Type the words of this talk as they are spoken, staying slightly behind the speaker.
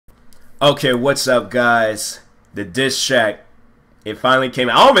Okay, what's up, guys? The diss track, it finally came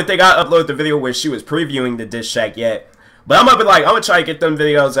out. I don't even think I uploaded the video where she was previewing the diss track yet. But I'm gonna try to get them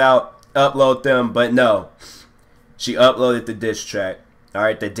videos out, upload them, but no. She uploaded the diss track.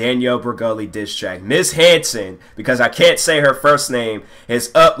 Alright, the Danielle Bregoli diss track. Miss Hanson, because I can't say her first name,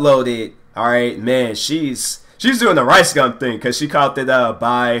 has uploaded. Alright, man, she's doing the rice gum thing, because she called it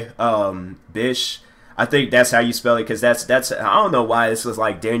by Bich. I think that's how you spell it, because that's I don't know why this was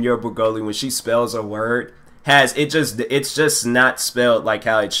like Danielle Bregoli when she spells a word it's just not spelled like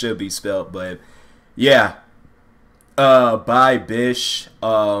how it should be spelled. But yeah, by Bich,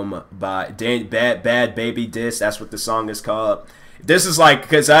 by Bhad Bhabie diss, that's what the song is called. This is like,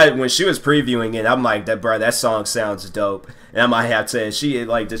 because when she was previewing it, I'm like, that song sounds dope. And I might have to,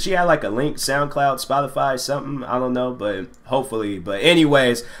 did she have like a link, SoundCloud, Spotify, something? I don't know, but hopefully. But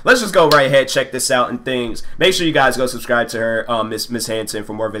anyways, let's just go right ahead, check this out and things. Make sure you guys go subscribe to her, Miss Hanson,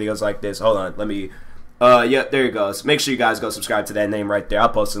 for more videos like this. Hold on, let me, yeah, there it goes. Make sure you guys go subscribe to that name right there. I'll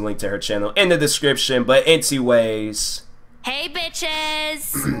post a link to her channel in the description. But anyways. Hey,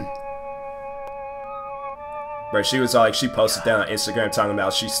 bitches! Bro, she was like, she posted that on Instagram talking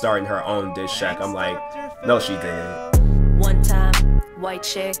about she's starting her own diss track. I'm like, no, she didn't. One time, white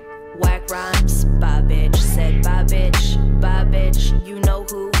chick, whack rhymes, bye bitch, said bye bitch, you know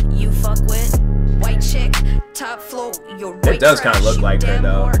who you fuck with. White chick, top flow, your it does kind of look like her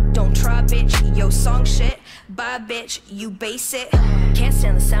though. Don't try bitch, yo song shit, bye bitch, you base it. Can't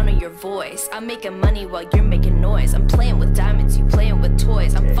stand the sound of your voice. I'm making money while you're making noise. I'm playing with diamonds, you playing with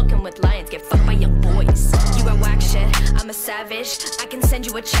toys. I'm fucking with lions, get fucked by young boys. You got whack shit, I'm a savage. I can send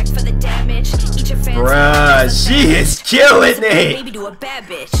you a check for the damage. Eat your fans. Bruh, she is killing it. Maybe do a bad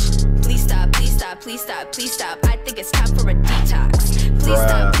bitch. Please stop, please stop, please stop, please stop. I think it's time for a detox. Please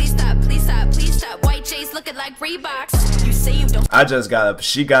stop, please stop, please stop, please stop. White J's looking like Reeboks. You say you don't.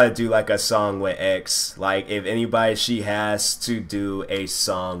 She gotta do like a song with X. Like, if anybody, she has to do a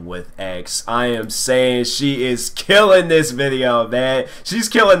song with X. I am saying she is killing this video, man. She's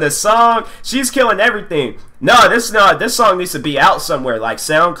killing the song. She's killing everything. No, this song needs to be out somewhere, like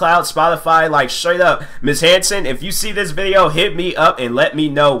SoundCloud, Spotify, like straight up. Miss Hanson, if you see this video, hit me up and let me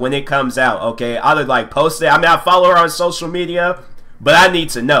know when it comes out, okay? I'll like post it. I mean, I follow her on social media, but I need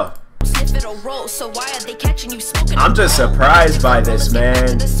to know. I'm just surprised by this,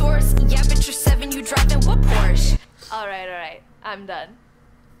 man. Alright, I'm done.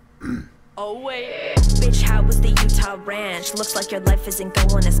 Oh wait. Bitch, how was the Utah ranch? Looks like your life isn't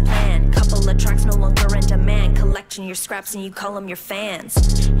going as planned. Couple of tracks no longer in demand. Collecting your scraps and you call them your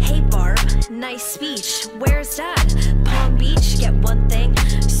fans. Hey Barb, nice speech. Where's that? Palm Beach, get one thing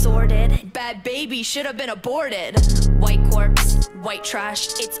sorted. Bhad Bhabie should have been aborted. White corpse, white trash.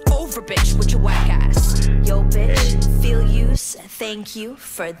 It's over, bitch, with your whack ass. Yo, bitch, feel use. Thank you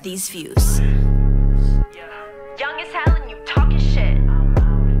for these views. Young as hell and you talking shit.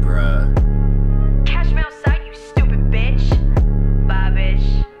 Bruh. Catch me outside, you stupid bitch. Bye,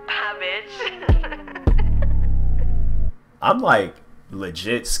 bitch. Bye, bitch. I'm like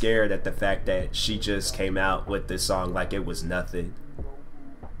legit scared at the fact that she just came out with this song like it was nothing.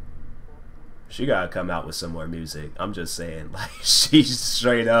 She gotta come out with some more music. I'm just saying, like, she's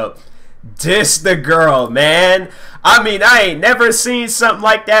straight up dissed the girl, man. I mean, I ain't never seen something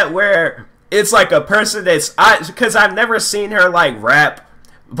like that where it's like a person because I've never seen her like rap,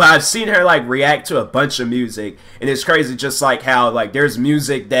 but I've seen her like react to a bunch of music, and it's crazy just like how like there's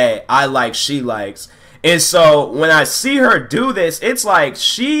music that I like, she likes. And so when I see her do this, it's like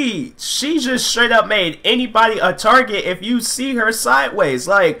she just straight up made anybody a target if you see her sideways.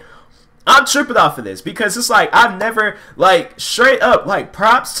 Like, I'm tripping off of this because it's like I've never, like, straight up, like,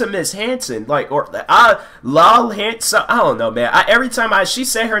 props to Miss Hanson, like, or Lael Hanson. I don't know, man. Every time she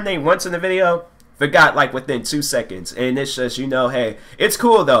said her name once in the video, forgot like within 2 seconds, and it's just, you know, hey, it's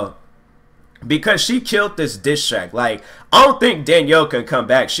cool though because she killed this diss track. Like, I don't think Danielle can come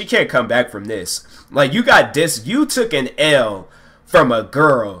back. She can't come back from this. Like, you took an L from a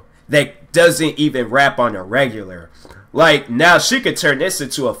girl that doesn't even rap on a regular. Like, now she could turn this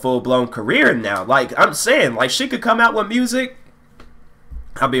into a full-blown career now. Like, I'm saying, like, she could come out with music.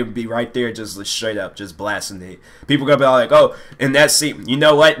 I'll be right there just straight up, just blasting it. People gonna be like, oh, and that's, see, you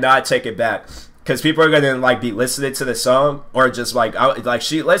know what? No, I take it back. Because people are gonna, like, be listening to the song, or just, like,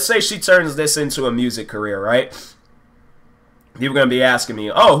 let's say she turns this into a music career, right? People are gonna be asking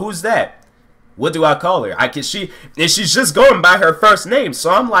me, oh, who's that? What do I call her? And she's just going by her first name.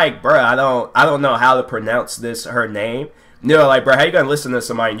 So I'm like, bruh, I don't know how to pronounce her name. You know, like, bruh, how you gonna listen to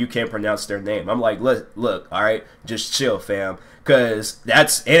somebody and you can't pronounce their name? I'm like, look, all right, just chill, fam. Cause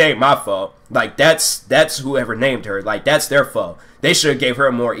it ain't my fault. Like, that's whoever named her. Like, that's their fault. They should have gave her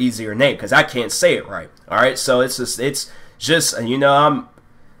a more easier name because I can't say it right. All right, so it's just you know,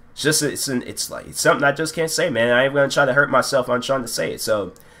 it's like it's something I just can't say, man. I ain't gonna try to hurt myself on trying to say it.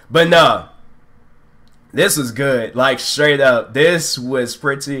 So, but no, this was good. Like straight up, this was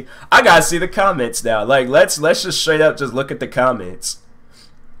pretty. I gotta see the comments now. Like let's just straight up just look at the comments.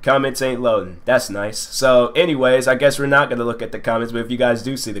 Comments ain't loading. That's nice. So, anyways, I guess we're not gonna look at the comments. But if you guys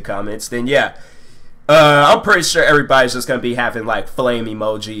do see the comments, then yeah. I'm pretty sure everybody's just gonna be having like flame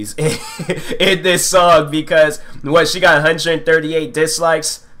emojis in this song because what, she got 138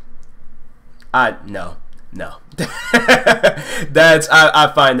 dislikes. No.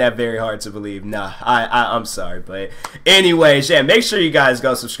 I find that very hard to believe. Nah, I'm sorry, but anyways, yeah, make sure you guys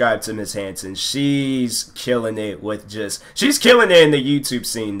go subscribe to Miss Hanson. She's killing it with she's killing it in the YouTube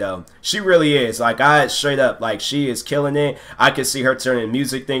scene though. She really is. Like I straight up, like she is killing it. I can see her turning the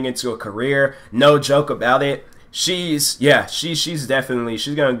music thing into a career. No joke about it. She's definitely,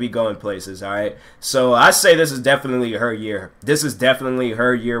 she's gonna be going places. All right, so I say this is definitely her year. This is definitely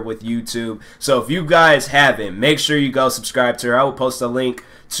her year with YouTube. So if you guys haven't, make sure you go subscribe to her. I will post a link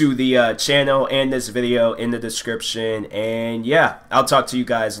to the channel and this video in the description. And yeah, I'll talk to you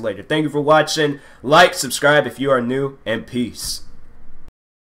guys later. Thank you for watching. Like, subscribe if you are new, and peace.